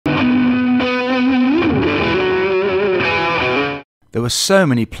There were so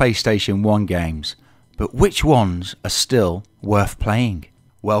many PlayStation 1 games, but which ones are still worth playing?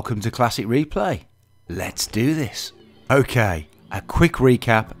 Welcome to Classic Replay. Let's do this. Okay, a quick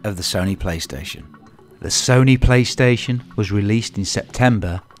recap of the Sony PlayStation. The Sony PlayStation was released in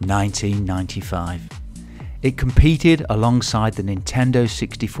September 1995. It competed alongside the Nintendo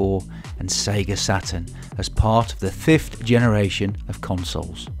 64 and Sega Saturn as part of the 5th generation of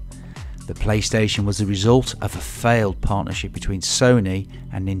consoles. The PlayStation was the result of a failed partnership between Sony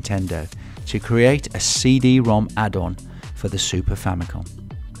and Nintendo to create a CD-ROM add-on for the Super Famicom.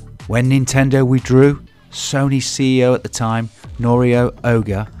 When Nintendo withdrew, Sony's CEO at the time, Norio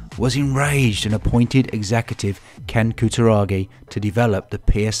Ogha, was enraged and appointed executive Ken Kutaragi to develop the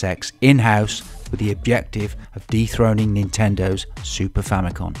PSX in-house with the objective of dethroning Nintendo's Super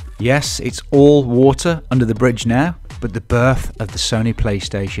Famicom. Yes, it's all water under the bridge now, but the birth of the Sony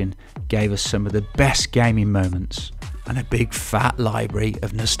PlayStation gave us some of the best gaming moments and a big fat library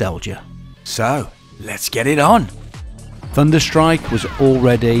of nostalgia. So, let's get it on! Thunderstrike was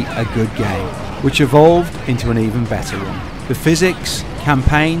already a good game, which evolved into an even better one. The physics,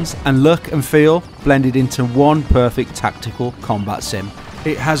 campaigns and look and feel blended into one perfect tactical combat sim.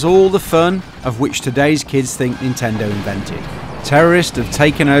 It has all the fun of which today's kids think Nintendo invented. Terrorists have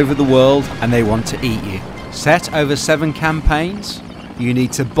taken over the world and they want to eat you. Set over 7 campaigns, you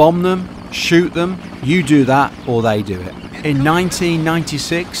need to bomb them, shoot them, you do that or they do it. In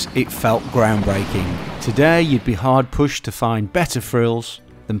 1996 it felt groundbreaking. Today you'd be hard pushed to find better thrills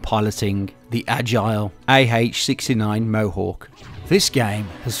than piloting the agile AH-69 Mohawk. This game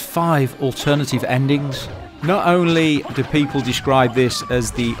has 5 alternative endings. Not only do people describe this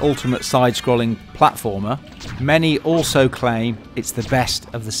as the ultimate side-scrolling platformer, many also claim it's the best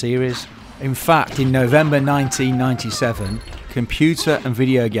of the series. In fact, in November 1997, Computer and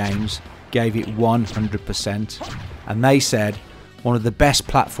Video Games gave it 100%, and they said one of the best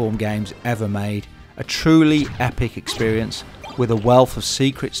platform games ever made, a truly epic experience with a wealth of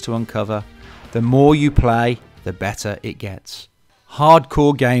secrets to uncover. The more you play, the better it gets.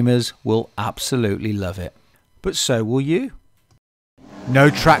 Hardcore gamers will absolutely love it. But so will you. No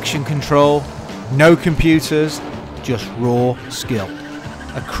traction control, no computers, just raw skill.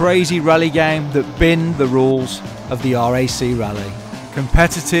 A crazy rally game that binned the rules of the RAC Rally.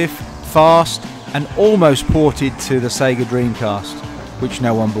 Competitive, fast, and almost ported to the Sega Dreamcast, which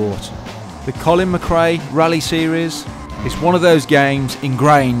no one bought. The Colin McRae Rally series is one of those games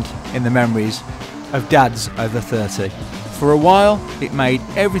ingrained in the memories of dads over 30. For a while, it made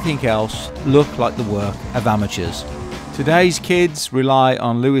everything else look like the work of amateurs. Today's kids rely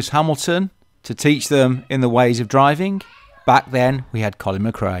on Lewis Hamilton to teach them in the ways of driving. Back then, we had Colin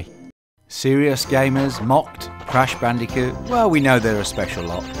McRae. Serious gamers mocked Crash Bandicoot. Well, we know they're a special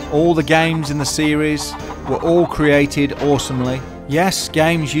lot. All the games in the series were all created awesomely. Yes,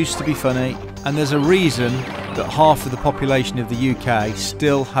 games used to be funny, and there's a reason that half of the population of the UK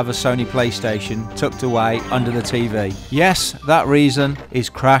still have a Sony PlayStation tucked away under the TV. Yes, that reason is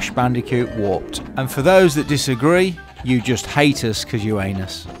Crash Bandicoot Warped. And for those that disagree, you just hate us because you ain't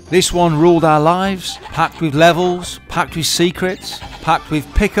us. This one ruled our lives, packed with levels, packed with secrets, packed with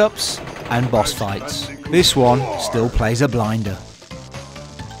pickups and boss fights. This one still plays a blinder.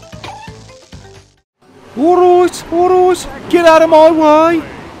 Alright, get out of my way!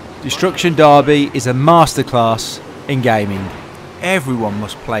 Destruction Derby is a masterclass in gaming. Everyone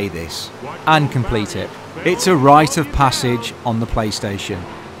must play this and complete it. It's a rite of passage on the PlayStation,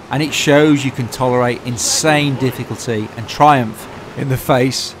 and it shows you can tolerate insane difficulty and triumph in the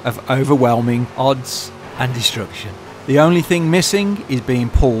face of overwhelming odds and destruction. The only thing missing is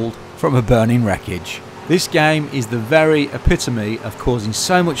being pulled from a burning wreckage. This game is the very epitome of causing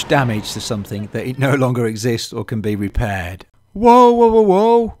so much damage to something that it no longer exists or can be repaired. Whoa, whoa, whoa,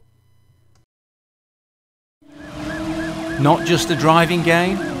 whoa! Not just a driving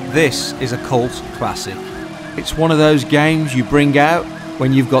game, this is a cult classic. It's one of those games you bring out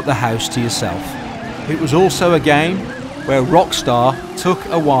when you've got the house to yourself. It was also a game where Rockstar took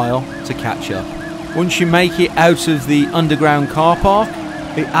a while to catch up. Once you make it out of the underground car park,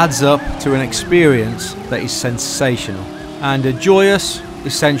 it adds up to an experience that is sensational and a joyous,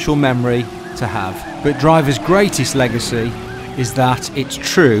 essential memory to have. But Driver's greatest legacy is that it's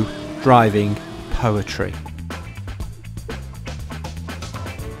true driving poetry.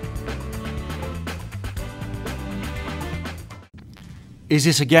 Is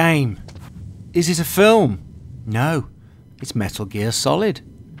this a game? Is it a film? No, it's Metal Gear Solid.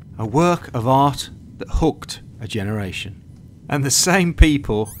 A work of art that hooked a generation. And the same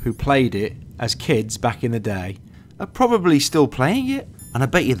people who played it as kids back in the day are probably still playing it. And I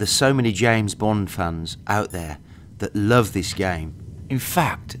bet you there's so many James Bond fans out there that love this game. In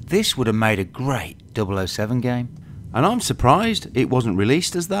fact, this would have made a great 007 game, and I'm surprised it wasn't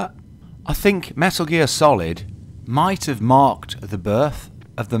released as that. I think Metal Gear Solid might have marked the birth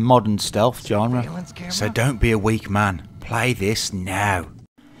of the modern stealth genre, so don't be a weak man, play this now.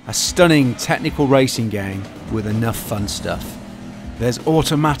 A stunning technical racing game with enough fun stuff. There's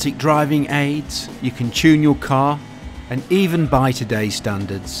automatic driving aids, you can tune your car, and even by today's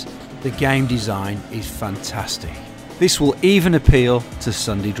standards, the game design is fantastic. This will even appeal to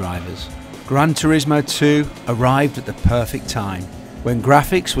Sunday drivers. Gran Turismo 2 arrived at the perfect time, when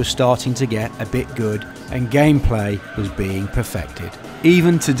graphics were starting to get a bit good and gameplay was being perfected.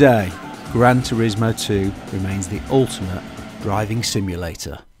 Even today, Gran Turismo 2 remains the ultimate driving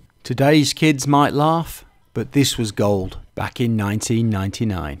simulator. Today's kids might laugh, but this was gold back in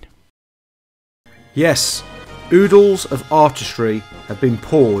 1999. Yes, oodles of artistry have been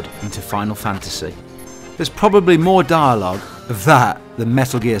poured into Final Fantasy. There's probably more dialogue of that than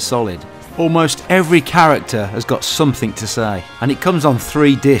Metal Gear Solid. Almost every character has got something to say, and it comes on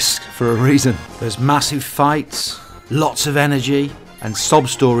 3 discs for a reason. There's massive fights, lots of energy, and sob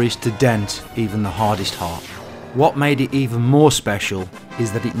stories to dent even the hardest heart. What made it even more special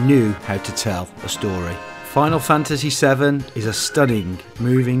is that it knew how to tell a story. Final Fantasy VII is a stunning,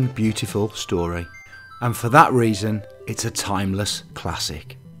 moving, beautiful story, and for that reason, it's a timeless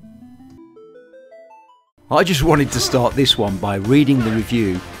classic. I just wanted to start this one by reading the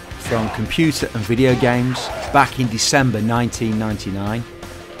review from Computer and Video Games back in December 1999.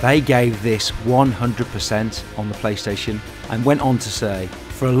 They gave this 100% on the PlayStation and went on to say,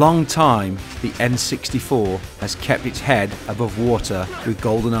 for a long time the N64 has kept its head above water with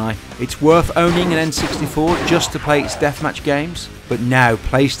GoldenEye. It's worth owning an N64 just to play its deathmatch games, but now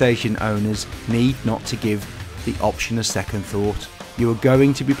PlayStation owners need not to give the option a second thought. You are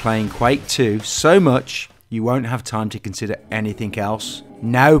going to be playing Quake 2 so much you won't have time to consider anything else.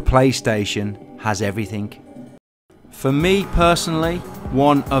 Now PlayStation has everything. For me personally,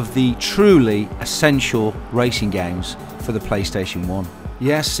 one of the truly essential racing games for the PlayStation 1.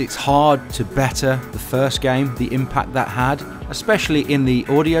 Yes, it's hard to better the first game, the impact that had, especially in the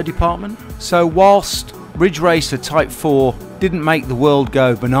audio department. So whilst Ridge Racer Type 4 didn't make the world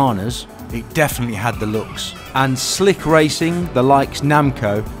go bananas, it definitely had the looks. And slick racing, the likes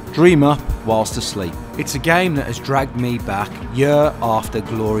Namco, dream up whilst asleep. It's a game that has dragged me back year after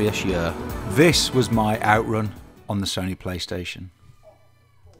glorious year. This was my outrun on the Sony PlayStation.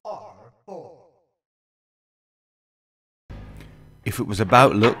 If it was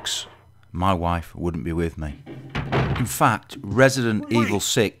about looks, my wife wouldn't be with me. In fact, Resident Evil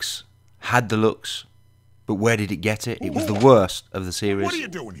 6 had the looks, but where did it get it? It was the worst of the series. What are you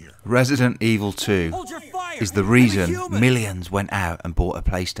doing here? Resident Evil 2 is the reason millions went out and bought a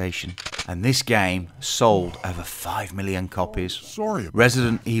PlayStation. And this game sold over 5 million copies. Sorry.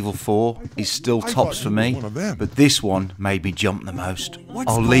 Resident Evil 4 is still tops for me, but this one made me jump the most.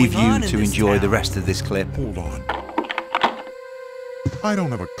 I'll leave you to enjoy the rest of this clip. Hold on. I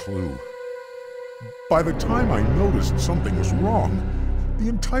don't have a clue. By the time I noticed something was wrong, the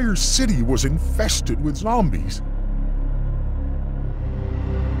entire city was infested with zombies.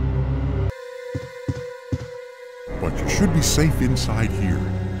 But you should be safe inside here.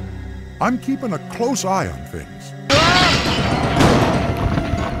 I'm keeping a close eye on things.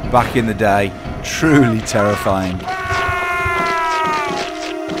 Back in the day, truly terrifying.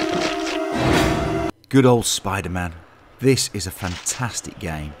 Good old Spider-Man. This is a fantastic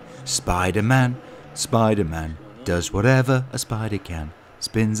game. Spider-Man, Spider-Man does whatever a spider can.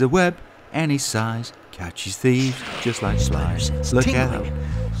 Spins a web any size, catches thieves just like flies. Look out,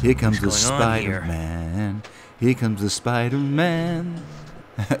 here comes the Spider-Man. Here comes the Spider-Man.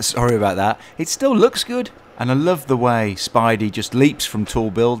 Sorry about that. It still looks good. And I love the way Spidey just leaps from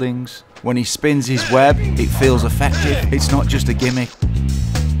tall buildings. When he spins his web, it feels effective. It's not just a gimmick.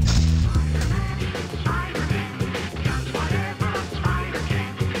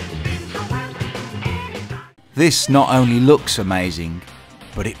 This not only looks amazing,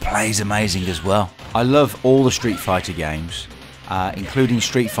 but it plays amazing as well. I love all the Street Fighter games, including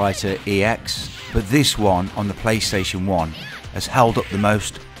Street Fighter EX, but this one on the PlayStation 1 has held up the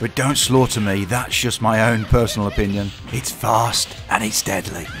most. But don't slaughter me, that's just my own personal opinion. It's fast and it's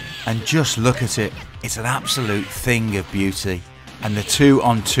deadly. And just look at it, it's an absolute thing of beauty. And the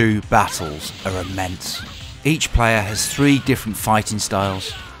 2-on-2 battles are immense. Each player has 3 different fighting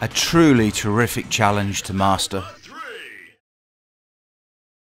styles. A truly terrific challenge to master.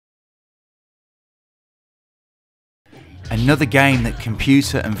 Another game that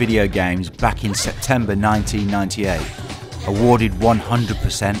Computer and Video Games back in September 1998 awarded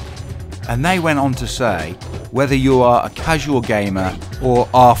 100%, and they went on to say Whether you are a casual gamer or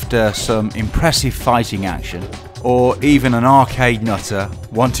after some impressive fighting action, or even an arcade nutter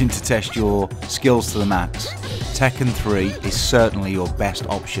wanting to test your skills to the max, Tekken 3 is certainly your best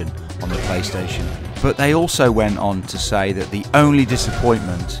option on the PlayStation. But they also went on to say that the only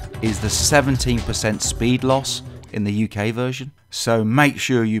disappointment is the 17% speed loss in the UK version, so make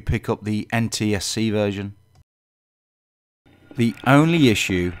sure you pick up the NTSC version. The only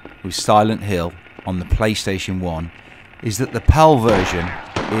issue with Silent Hill on the PlayStation 1 is that the PAL version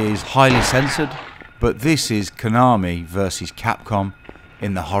is highly censored, but this is Konami versus Capcom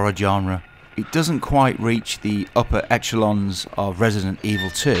in the horror genre. It doesn't quite reach the upper echelons of Resident Evil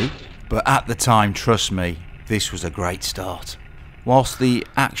 2, but at the time, trust me, this was a great start. Whilst the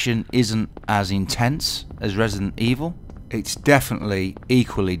action isn't as intense as Resident Evil, it's definitely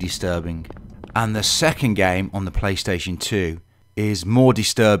equally disturbing. And the second game on the PlayStation 2 is more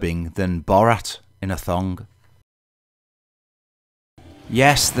disturbing than Borat in a thong.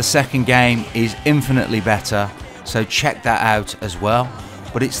 Yes, the second game is infinitely better, so check that out as well.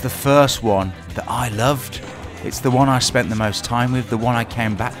 But it's the first one that I loved. It's the one I spent the most time with, the one I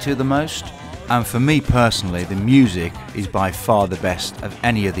came back to the most. And for me personally, the music is by far the best of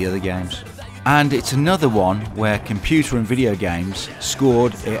any of the other games. And it's another one where computer and video games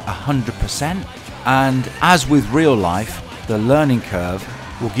scored it 100%. And as with real life, the learning curve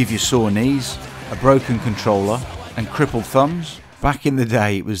will give you sore knees, a broken controller and crippled thumbs. Back in the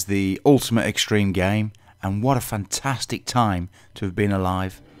day it was the ultimate extreme game, and what a fantastic time to have been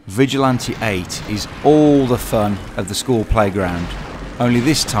alive. Vigilante 8 is all the fun of the school playground, only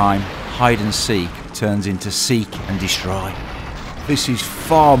this time hide and seek turns into seek and destroy. This is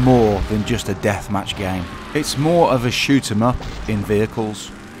far more than just a deathmatch game. It's more of a shoot 'em up in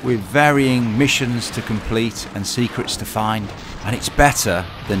vehicles, with varying missions to complete and secrets to find. And it's better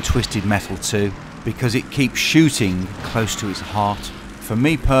than Twisted Metal 2 because it keeps shooting close to its heart. For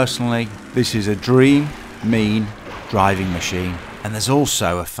me personally, this is a dream, mean driving machine. And there's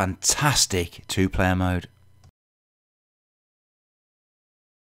also a fantastic 2-player mode.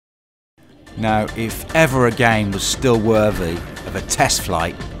 Now, if ever a game was still worthy of a test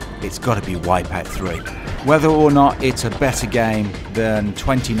flight, it's got to be Wipeout 3. Whether or not it's a better game than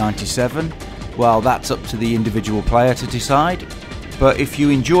 2097, well, that's up to the individual player to decide. But if you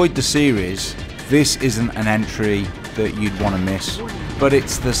enjoyed the series, this isn't an entry that you'd want to miss. But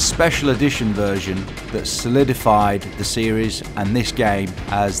it's the special edition version that solidified the series and this game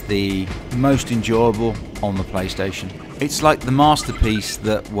as the most enjoyable on the PlayStation. It's like the masterpiece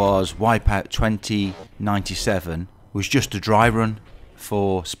that was Wipeout 2097 was just a dry run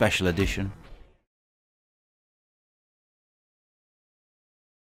for special edition.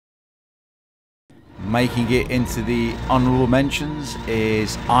 Making it into the honourable mentions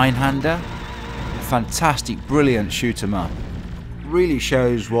is Einhander, a fantastic, brilliant shoot 'em up. Really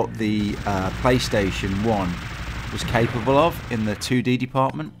shows what the PlayStation 1 was capable of in the 2D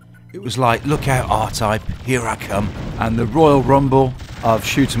department. It was like, look out R-Type, here I come, and the Royal Rumble of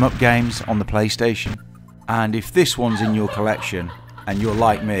shoot 'em up games on the PlayStation. And if this one's in your collection, and you're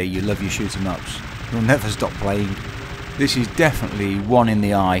like me, you love your shoot 'em ups, you'll never stop playing. This is definitely one in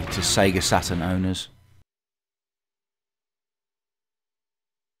the eye to Sega Saturn owners.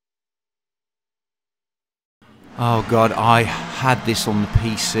 Oh god, I had this on the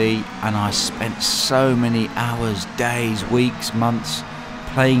PC and I spent so many hours, days, weeks, months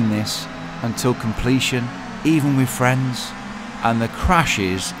playing this until completion, even with friends. And the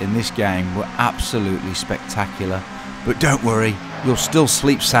crashes in this game were absolutely spectacular. But don't worry, you'll still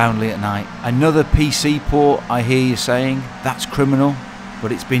sleep soundly at night. Another PC port, I hear you saying, that's criminal,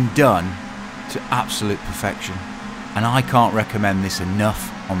 but it's been done to absolute perfection. And I can't recommend this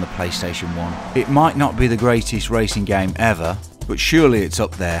enough on the PlayStation 1. It might not be the greatest racing game ever, but surely it's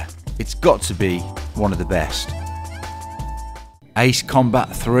up there. It's got to be one of the best. Ace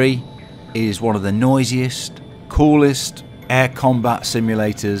Combat 3 is one of the noisiest, coolest air combat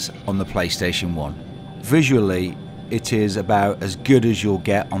simulators on the PlayStation 1. Visually, it is about as good as you'll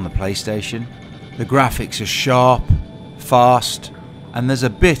get on the PlayStation. The graphics are sharp, fast, and there's a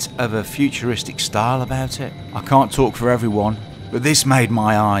bit of a futuristic style about it. I can't talk for everyone, but this made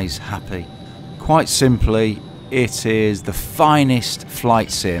my eyes happy. Quite simply, it is the finest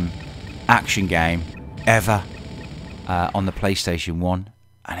flight sim action game ever on the PlayStation 1,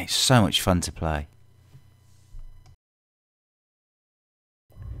 and it's so much fun to play.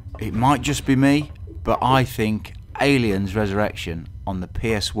 It might just be me, but I think Aliens Resurrection on the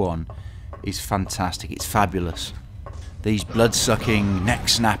PS1 is fantastic. It's fabulous. These blood-sucking,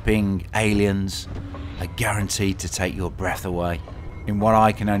 neck-snapping aliens are guaranteed to take your breath away. in what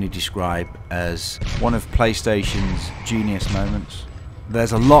I can only describe as one of PlayStation's genius moments.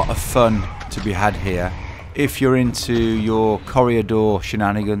 There's a lot of fun to be had here if you're into your corridor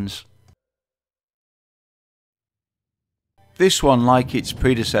shenanigans. This one, like its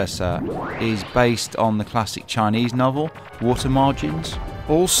predecessor, is based on the classic Chinese novel, Water Margins.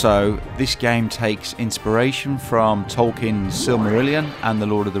 Also, this game takes inspiration from Tolkien's Silmarillion and The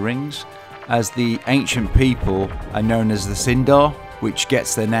Lord of the Rings, as the ancient people are known as the Sindar, which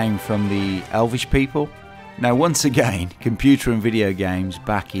gets their name from the Elvish people. Now, once again, computer and video games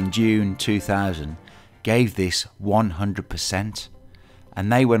back in June 2000 gave this 100%,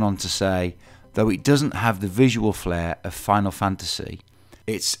 and they went on to say, though it doesn't have the visual flair of Final Fantasy,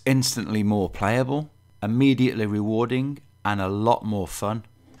 it's instantly more playable, immediately rewarding, and a lot more fun.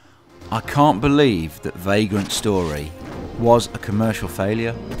 I can't believe that Vagrant Story was a commercial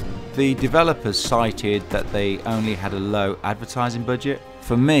failure. The developers cited that they only had a low advertising budget.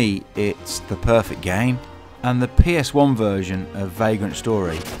 For me, it's the perfect game, and the PS1 version of Vagrant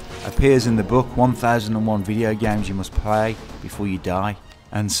Story appears in the book 1001 Video Games You Must Play Before You Die.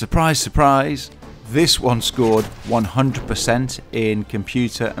 And surprise, surprise, this one scored 100% in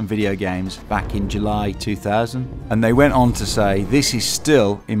computer and video games back in July 2000. And they went on to say, this is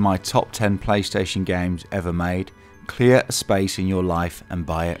still in my top 10 PlayStation games ever made. Clear a space in your life and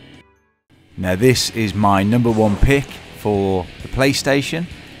buy it. Now this is my #1 pick for the PlayStation.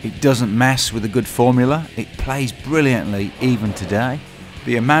 It doesn't mess with a good formula. It plays brilliantly even today.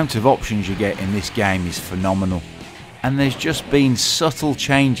 The amount of options you get in this game is phenomenal. And there's just been subtle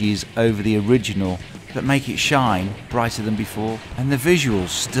changes over the original that make it shine brighter than before. And the visuals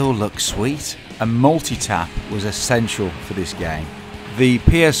still look sweet. A multi-tap was essential for this game. The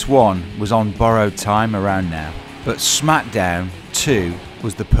PS1 was on borrowed time around now, but SmackDown 2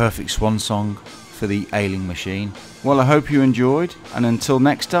 was the perfect swan song for the ailing machine. Well, I hope you enjoyed, and until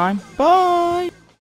next time, bye!